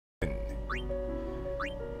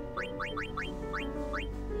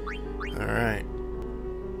Alright.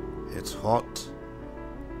 It's hot.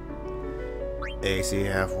 AC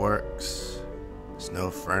half works. There's no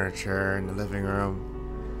furniture in the living room.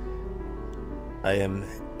 I am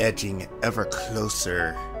edging ever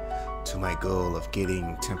closer to my goal of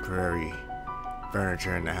getting temporary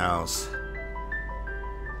furniture in the house.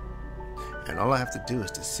 And all I have to do is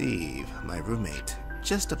deceive my roommate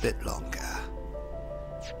just a bit longer.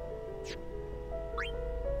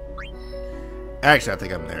 Actually, I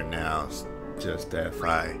think I'm there now. It's just that if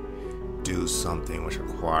I do something which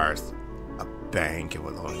requires a bank and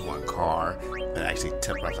with only one car, and actually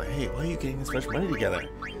tip her off like, hey, why are you getting this much money together?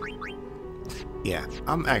 Yeah,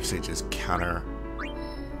 I'm actually just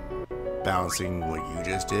counterbalancing what you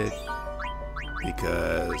just did,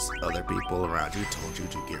 because other people around you told you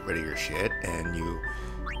to get rid of your shit and you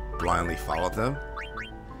blindly followed them.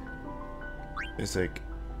 It's like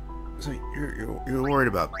you're worried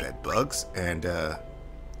about bed bugs, and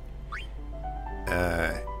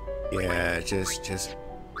yeah, just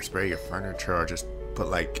spray your furniture or just put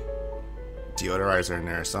like deodorizer in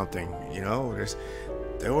there or something. You know,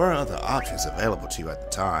 there were other options available to you at the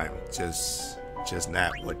time. Just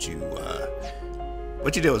not what you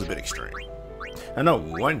did was a bit extreme. I know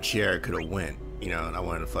one chair could have went, you know, and I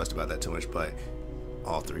wanted to fuss about that too much, but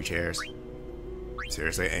all three chairs,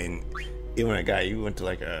 seriously. And even a guy, you went to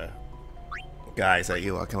like a guy, like,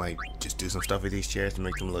 yo, I can like just do some stuff with these chairs to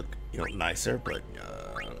make them look, you know, nicer, but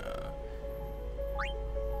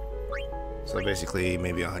so basically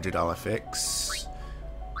maybe $100 fix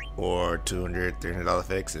or $200, $300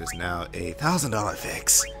 fix is now a $1,000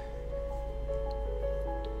 fix.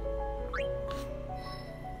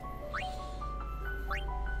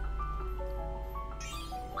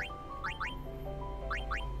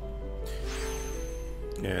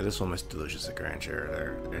 Yeah, this one is delicious at Grand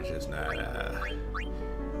Chair. They're just not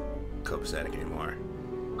copacetic anymore.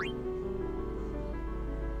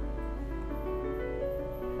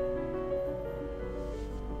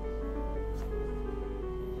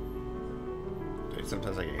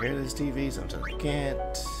 Sometimes I can hear this TV, sometimes I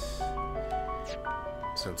can't.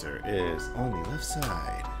 Sensor is on the left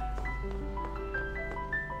side.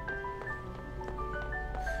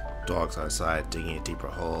 Dog's outside digging a deeper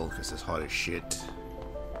hole because it's hot as shit.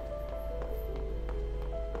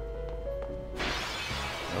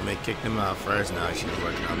 Well, they kicked him out first, now she's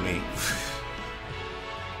working on me.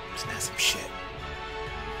 Isn't that some shit?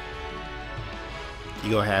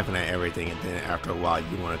 You go half at everything, and then after a while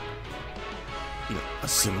you want to, you know,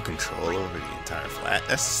 assume control over the entire flat.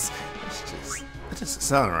 That doesn't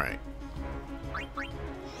sound right.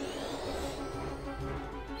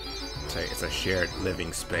 It's a shared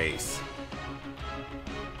living space.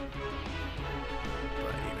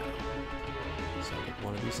 But, you know, some people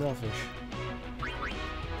want to be selfish.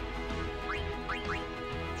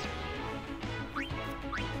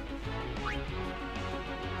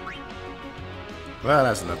 Well,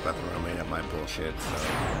 that's enough about the roommate of my bullshit, so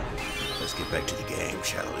let's get back to the game,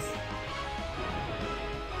 shall we?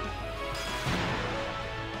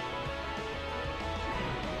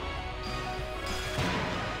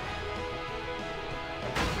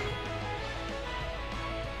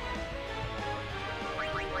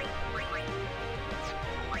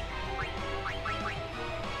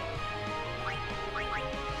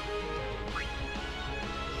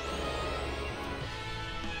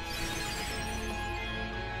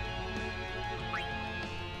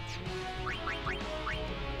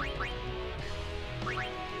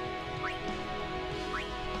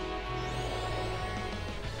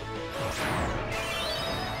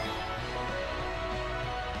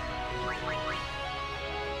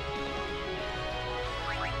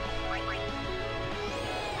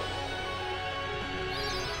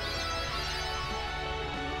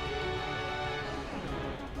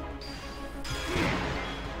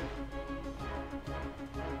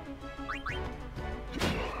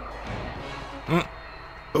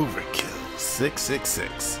 Overkill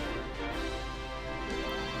 666.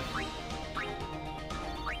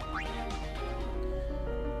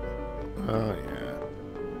 Oh yeah.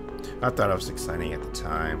 I thought it was exciting at the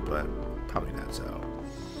time, but probably not so.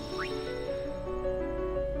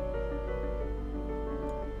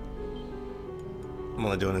 I'm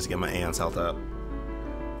only doing this to get my aunt's health up.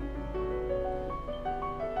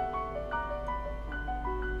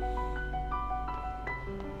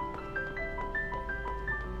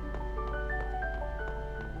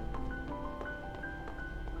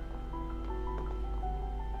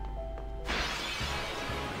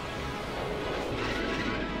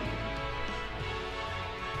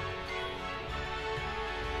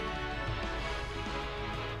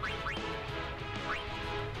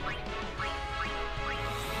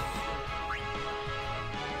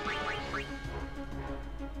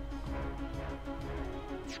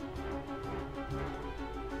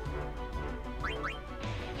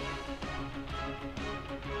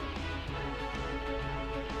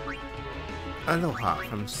 Aloha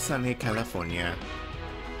from sunny California,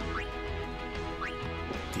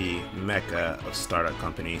 the mecca of startup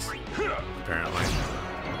companies, apparently.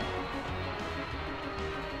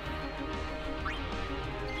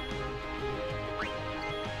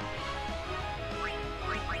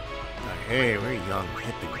 Hey, we're young,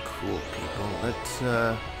 hip, and cool people. Let's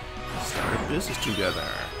start a business together,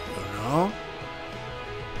 you know?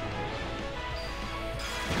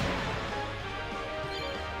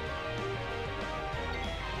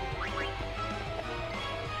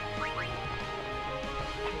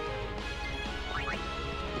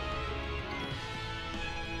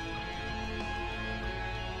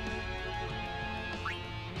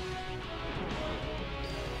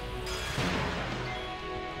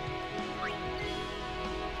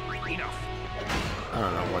 I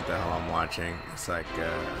don't know what the hell I'm watching. It's like,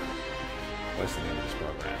 what's the name of this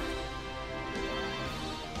program?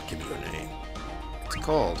 Give me your name. It's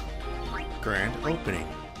called Grand Opening.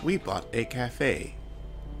 We bought a cafe.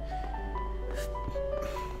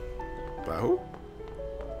 By who?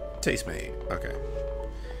 Tastemade. Okay.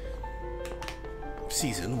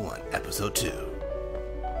 Season 1, Episode 2.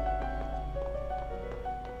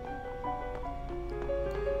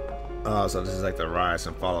 Oh, so this is like the rise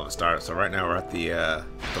and fall of a start. So right now we're at the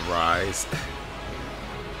rise.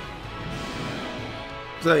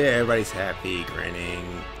 So yeah, everybody's happy, grinning,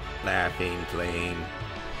 laughing, playing.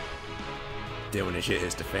 Then when the shit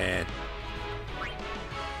hits the fan,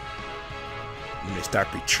 when they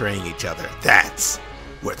start betraying each other, that's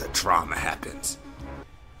where the drama happens.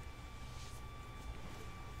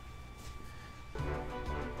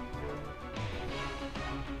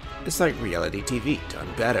 It's like reality TV done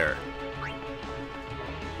better.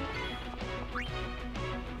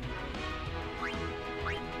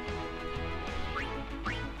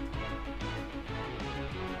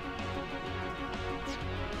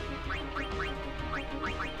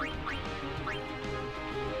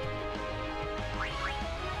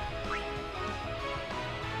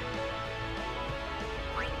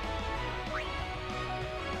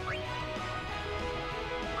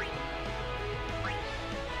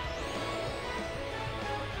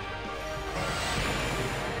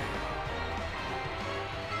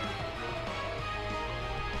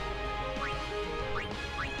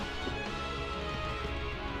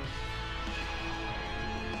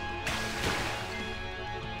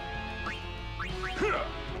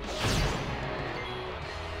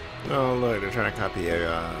 Oh look, they're trying to copy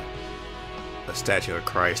a statue of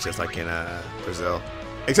Christ, just like in Brazil.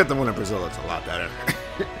 Except the one in Brazil looks a lot better.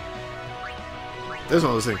 This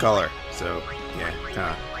one was in color, so yeah,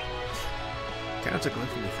 kind of took away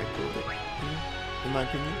from the effect a little bit, in my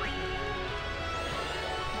opinion.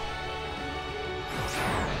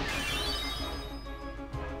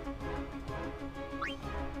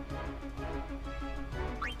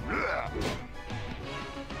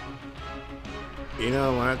 You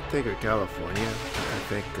know, when I think of California, I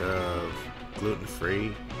think of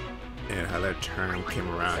gluten-free and how that term came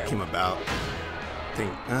about. I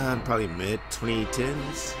think probably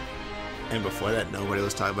mid-2010s, and before that, nobody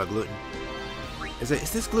was talking about gluten. Is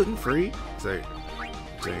this gluten-free? It's like,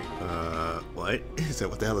 what? It's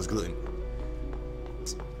like, what the hell is gluten?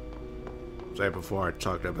 It's right before I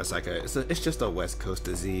talked about it's like it's just a West Coast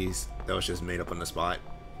disease that was just made up on the spot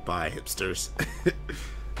by hipsters.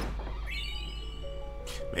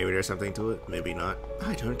 Maybe there's something to it, maybe not.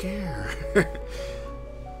 I don't care.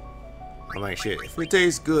 I'm like, shit, if it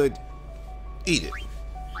tastes good, eat it.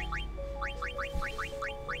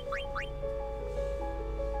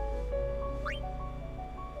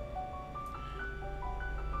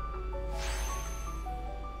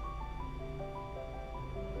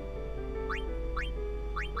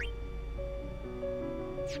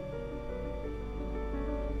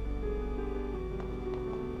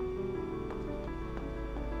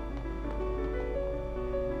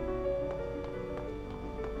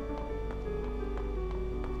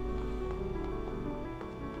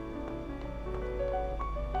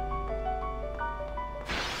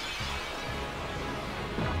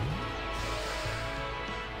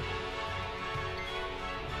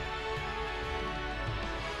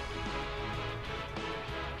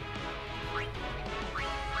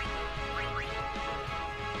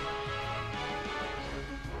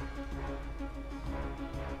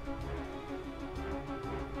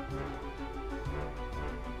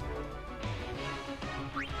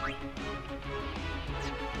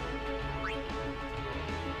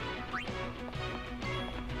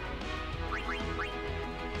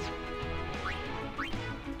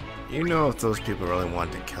 You know, if those people really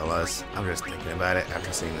want to kill us, I'm just thinking about it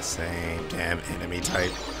after seeing the same damn enemy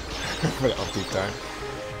type for the upbeat time.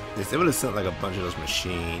 They would have sent like a bunch of those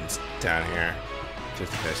machines down here just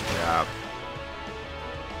to finish the job.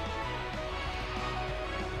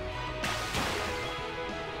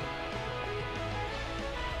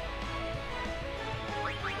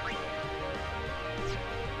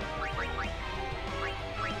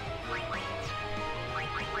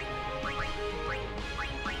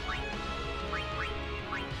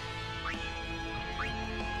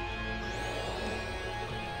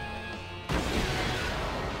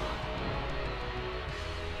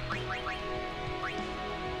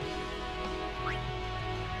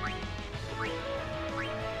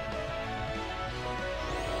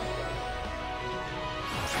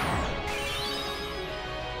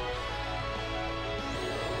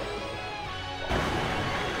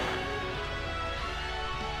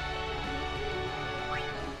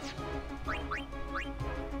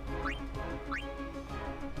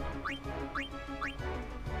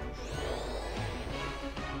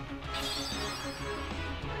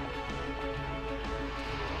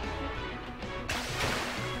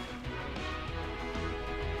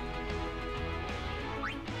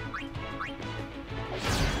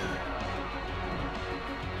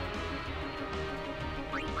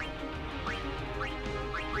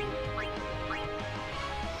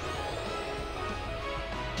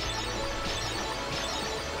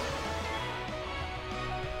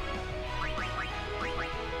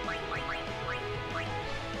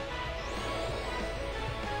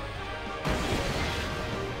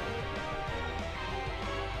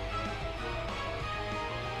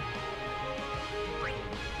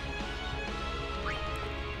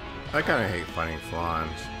 I kinda hate fighting Flans.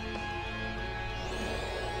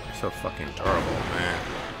 They're so fucking durable, man.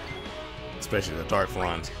 Especially the Dark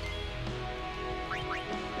Flans.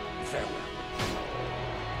 Farewell.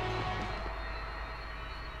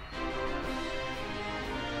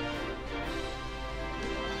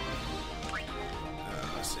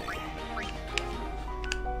 Let's see.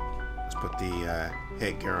 Let's put the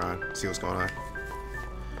headgear on, see what's going on.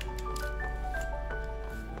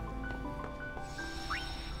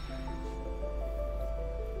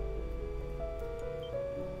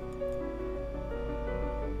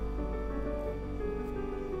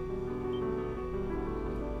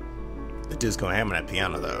 The dude's going ham on that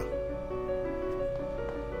piano, though.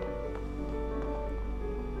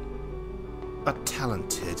 A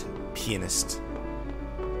talented pianist,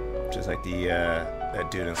 just like the that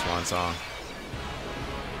dude in Swan Song.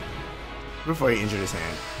 Before he injured his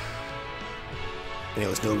hand, and he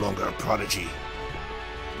was no longer a prodigy.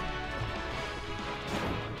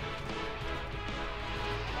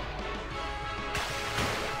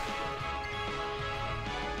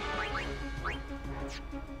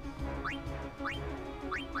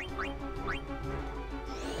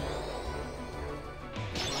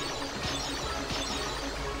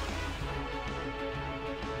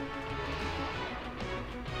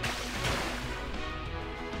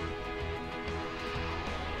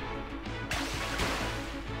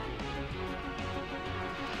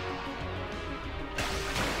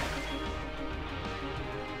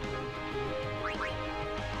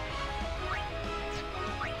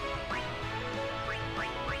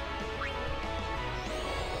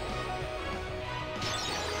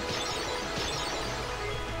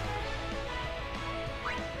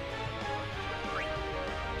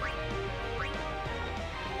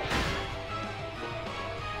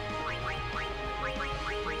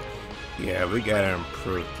 Yeah, we gotta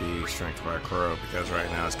improve the strength of our crew because right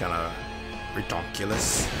now it's kind of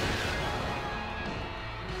ridiculous.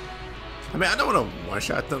 I mean, I don't want to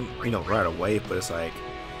one-shot them, you know, right away, but it's like,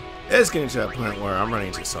 it's getting to that point where I'm running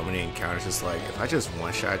into so many encounters. It's like, if I just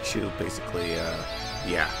one-shot you, basically,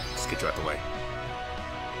 yeah, just get you out the way.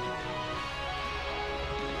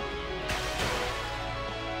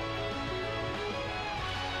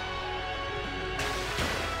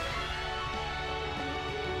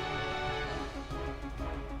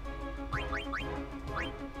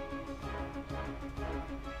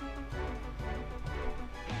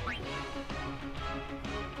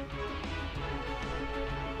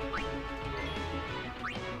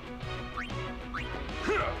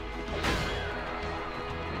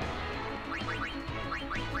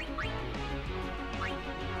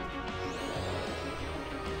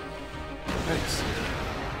 Nice.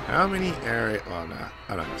 How many area? Oh no,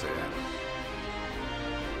 I'm not gonna say that.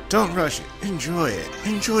 Don't rush it. Enjoy it.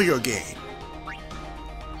 Enjoy your game.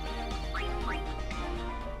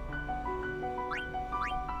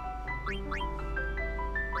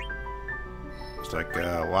 It's like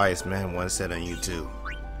wise man once said on YouTube,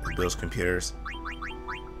 who builds computers.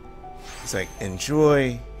 It's like,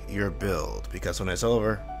 enjoy your build, because when it's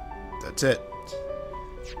over, that's it.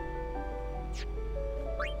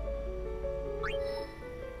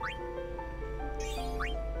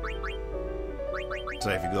 So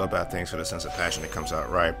if you go about things with a sense of passion, it comes out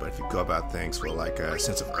right. But if you go about things with like a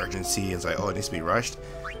sense of urgency, and it's like, oh, it needs to be rushed,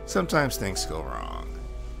 sometimes things go wrong.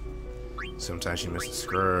 Sometimes you miss a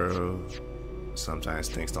screw. Sometimes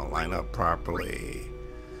things don't line up properly.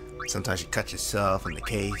 Sometimes you cut yourself in the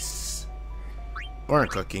case. Or in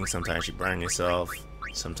cooking, sometimes you burn yourself.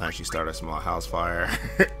 Sometimes you start a small house fire.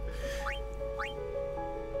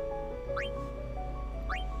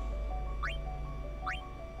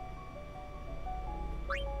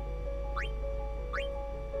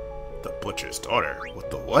 The butcher's daughter? What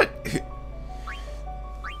the what?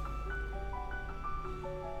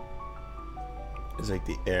 It's like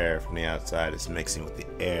the air from the outside is mixing with the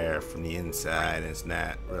air from the inside, and it's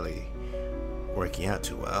not really working out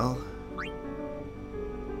too well.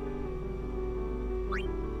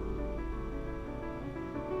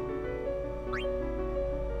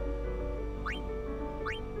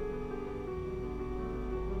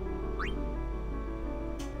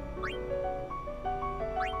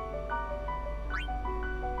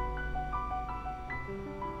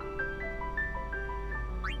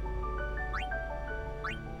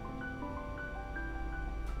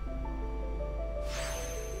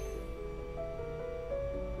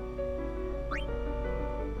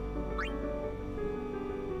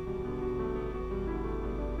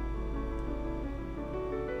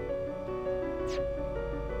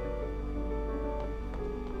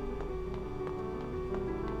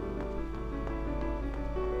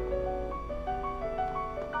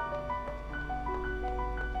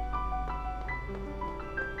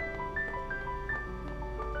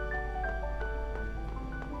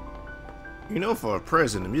 You know, for a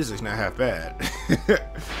prison, the music's not half bad.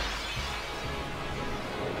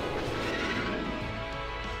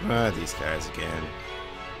 These guys again.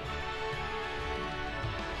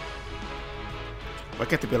 Why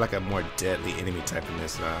can't there be like a more deadly enemy type in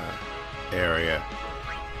this area?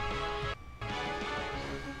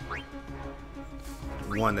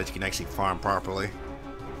 One that you can actually farm properly.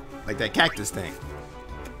 Like that cactus thing.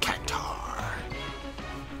 Cactar.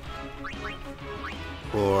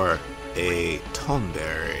 Or a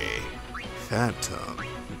Tomberry Phantom.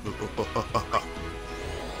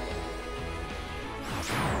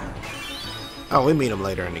 Oh, we meet him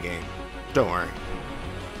later in the game. Don't worry.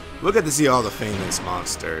 We'll get to see all the famous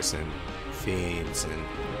monsters and fiends and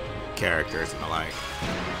characters and the like.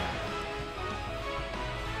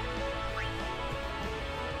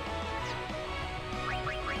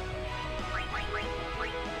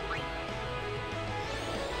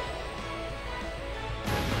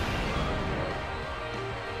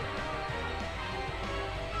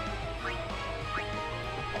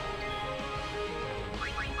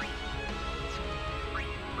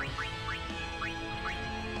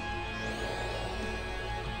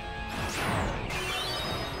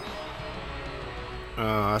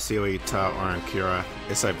 I see why you taught Auron Kira.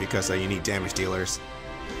 It's like because you need damage dealers.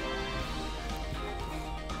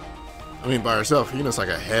 I mean, by herself, you know, it's like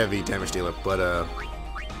a heavy damage dealer, but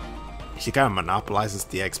she kind of monopolizes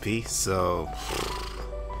the XP. So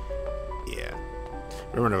yeah,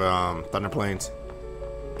 remember the Thunder Plains?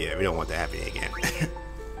 Yeah, we don't want that happening again.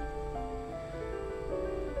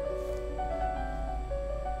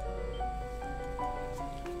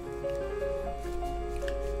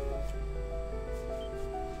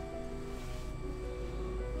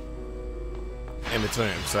 In between,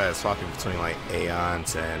 besides swapping between like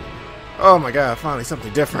Aeons and oh my god, finally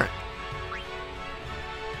something different.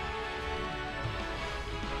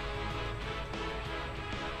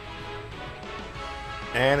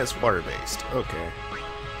 And it's water based. Okay.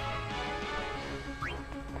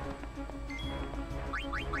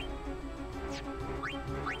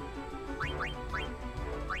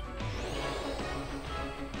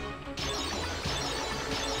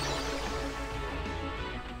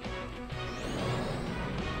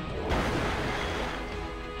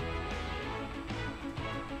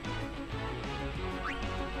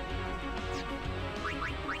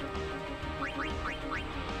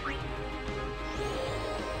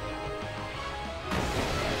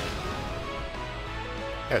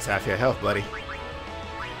 That's half your health, buddy.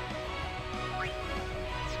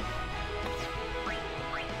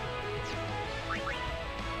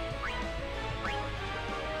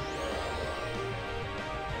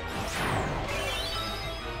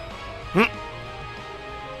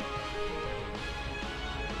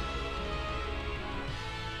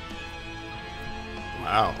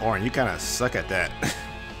 Wow, Auron, you kind of suck at that.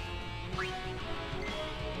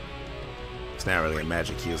 It's not really a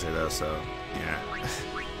magic user though, so yeah.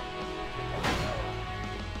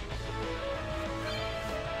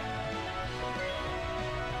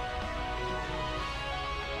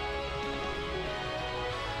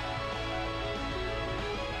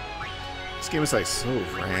 game is like so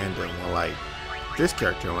random. Where, like, this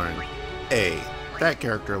character learned A, that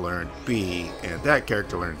character learned B, and that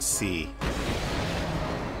character learned C.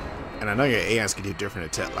 And I know your AIs can do different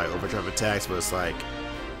attack, like overdrive attacks, but it's like,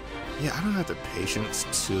 yeah, I don't have the patience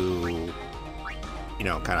to, you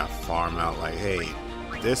know, kind of farm out like, hey,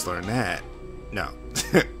 this learn that. No.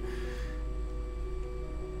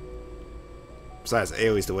 Besides,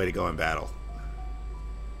 AoE's the way to go in battle.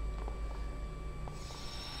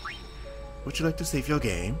 Would you like to save your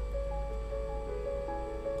game?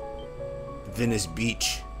 Venice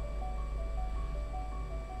Beach.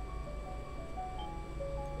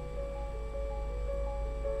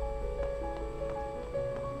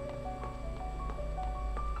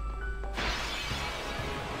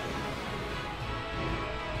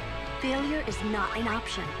 Failure is not an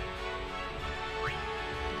option.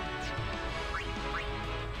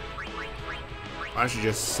 Why don't you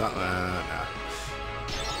just no.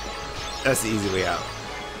 That's the easy way out.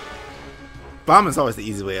 Bombing's always the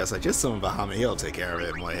easy way out. It's like, just summon Bahamut, he'll take care of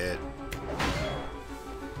it in one hit.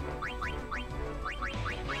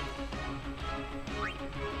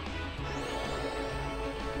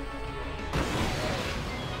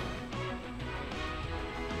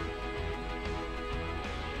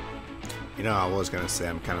 You know, I was gonna say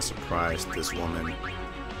I'm kind of surprised this woman,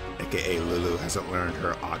 aka Lulu, hasn't learned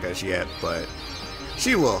her Agas yet, but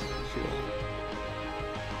she will. She will.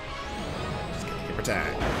 Just gonna give her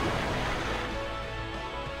time.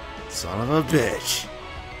 Son of a bitch.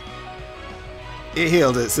 It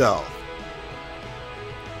healed itself.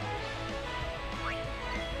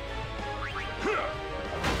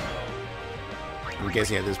 I'm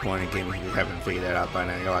guessing at this point in the game you haven't figured that out by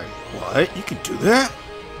now. You're like, what? You can do that?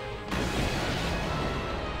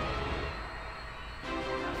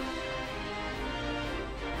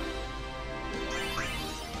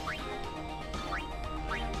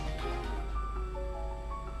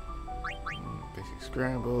 Basic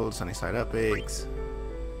scrambled, sunny side up eggs.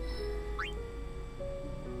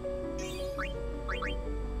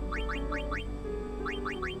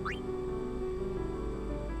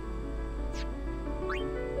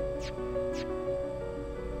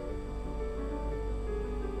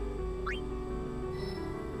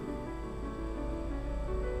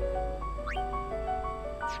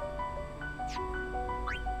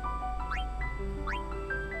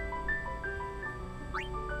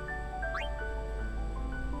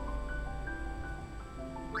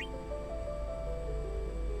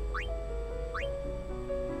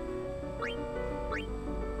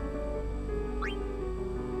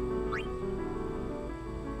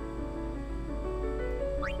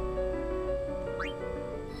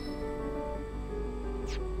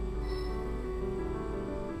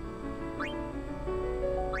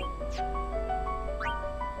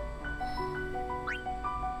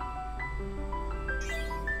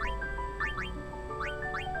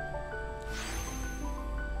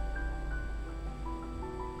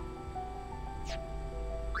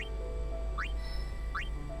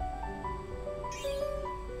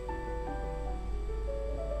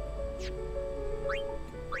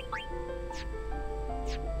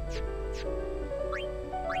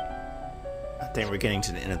 I think we're getting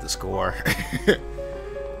to the end of the score.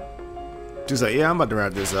 Just like, yeah, I'm about to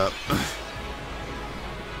wrap this up.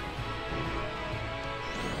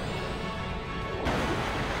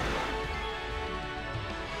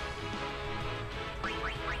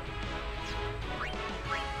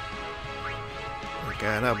 We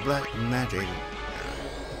got a black magic.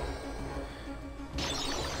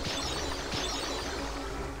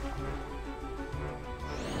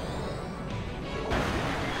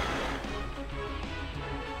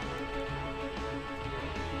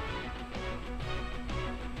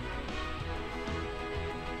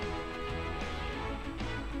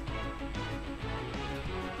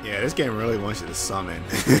 Yeah, this game really wants you to summon.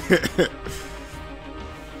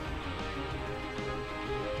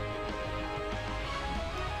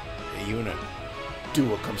 You wanna do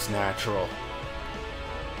what comes natural.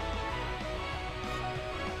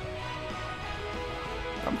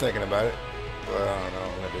 I'm thinking about it, but I don't know what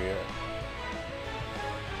I'm gonna do yet.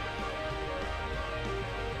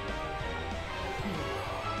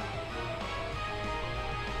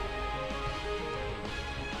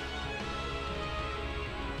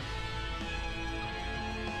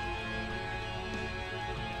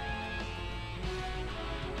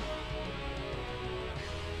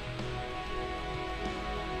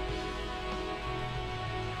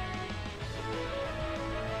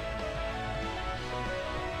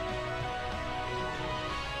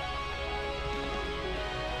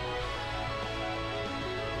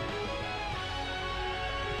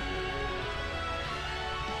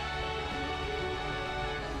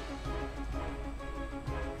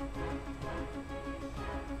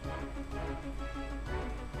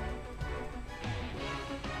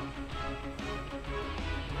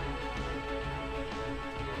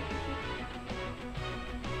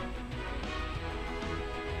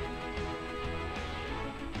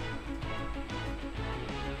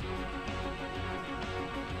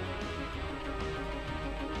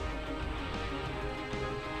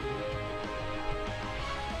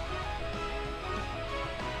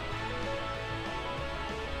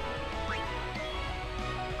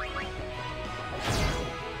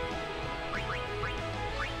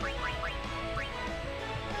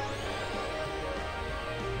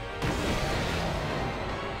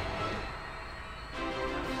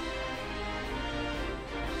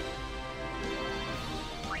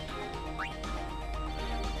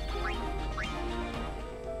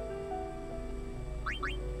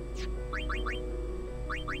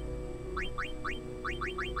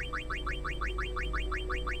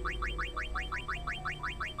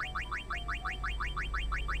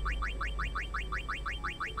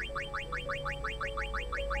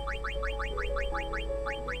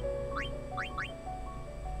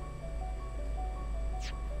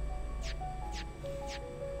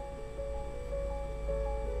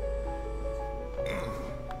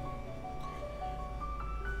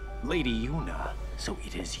 Lady Yuna, so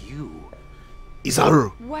it is you.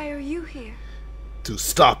 Izaru, Why are you here? to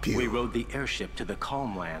stop you. We rode the airship to the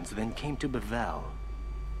Calmlands, then came to Bevel.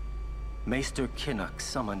 Maester Kinnock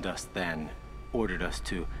summoned us then, ordered us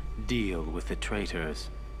to deal with the traitors.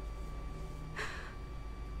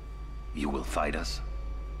 You will fight us?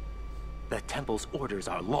 The Temple's orders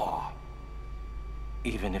are law.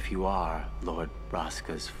 Even if you are Lord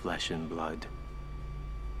Braska's flesh and blood,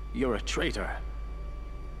 you're a traitor.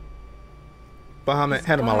 Bahamut,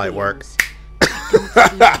 how do my light work?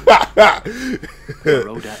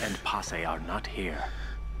 Rhoda and Passe are not here.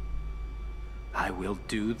 I will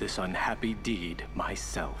do this unhappy deed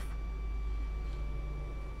myself.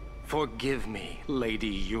 Forgive me,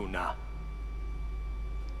 Lady Yuna.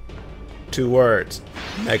 2 words.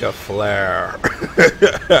 Mega flare.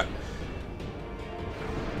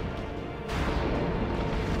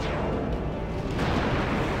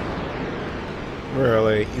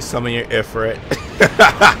 Really? You summon your Ifrit?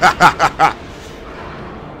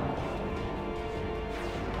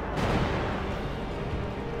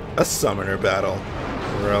 A summoner battle.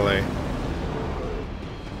 Really?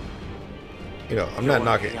 You know, I'm not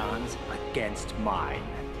knocking. Eons against mine.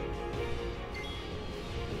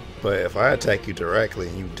 But if I attack you directly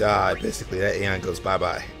and you die, basically that Aeon goes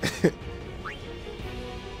bye-bye.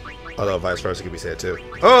 Although vice versa can be said too.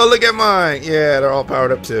 Oh, look at mine! Yeah, they're all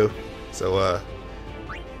powered up too. So,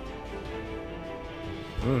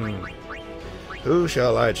 who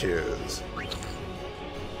shall I choose?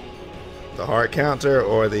 The heart counter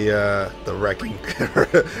or the wrecking,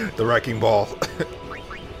 the wrecking ball?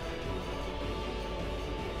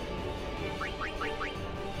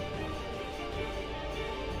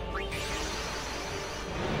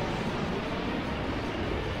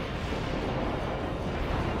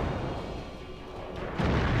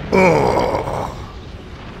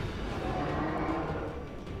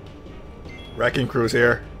 Wrecking crew's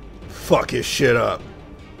here. Fuck his shit up.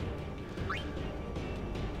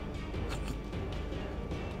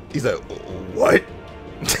 He's like, what?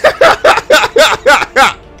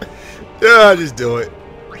 Yeah, just do it.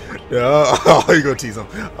 Yeah, oh, you go tease him.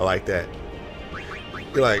 I like that.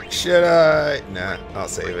 You're like, should I? Nah, I'll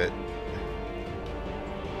save it.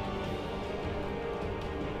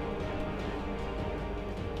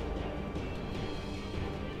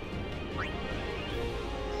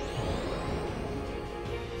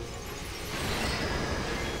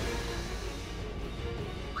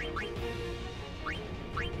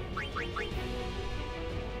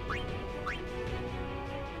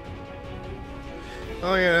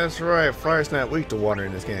 Oh yeah, that's right. Fire's not weak to water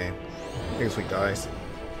in this game. I think it's weak to ice.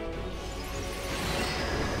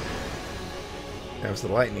 As the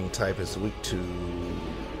lightning type is weak to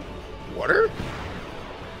water?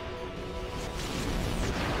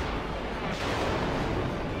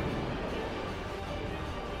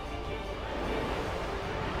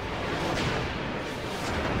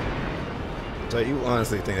 So you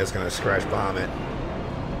honestly think that's gonna scratch bomb it?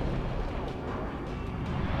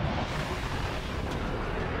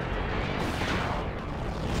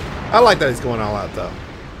 I like that he's going all out though.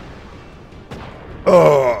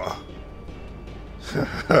 Oh,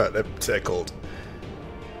 that tickled.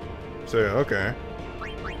 So okay.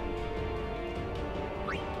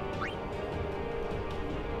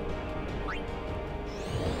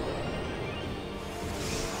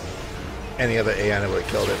 Any other Aeon would have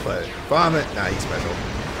killed it, but Vomit, nah, he's special.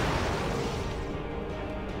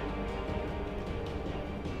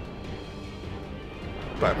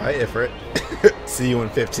 Bye bye, Ifrit. See you in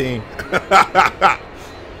 15.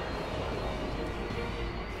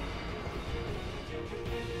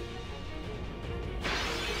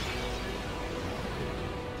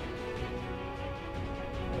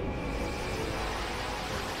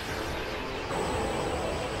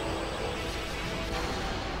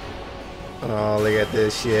 Oh, look at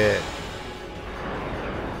this shit.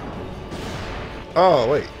 Oh,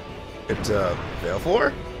 wait. It's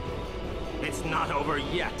Baleflor? It's not over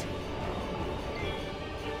yet.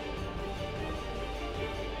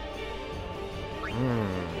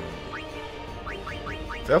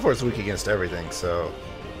 Baleflor's weak against everything, so...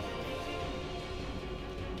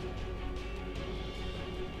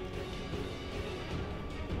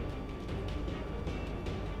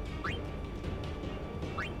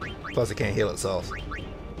 Plus it can't heal itself.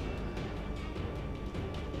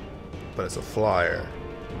 But it's a flyer.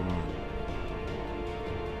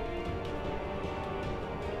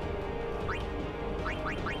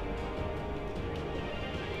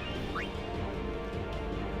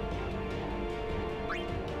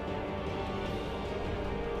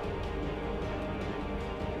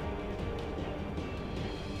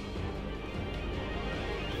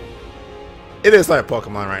 It is like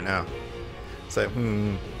Pokemon right now. It's like,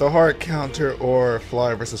 the hard counter or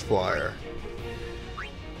fly versus flyer.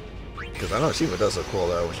 Because I know Shiva does look cool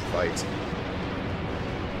though when she fights.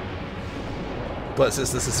 But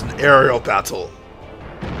since this is an aerial battle,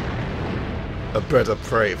 a bird of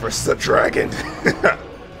prey versus a dragon.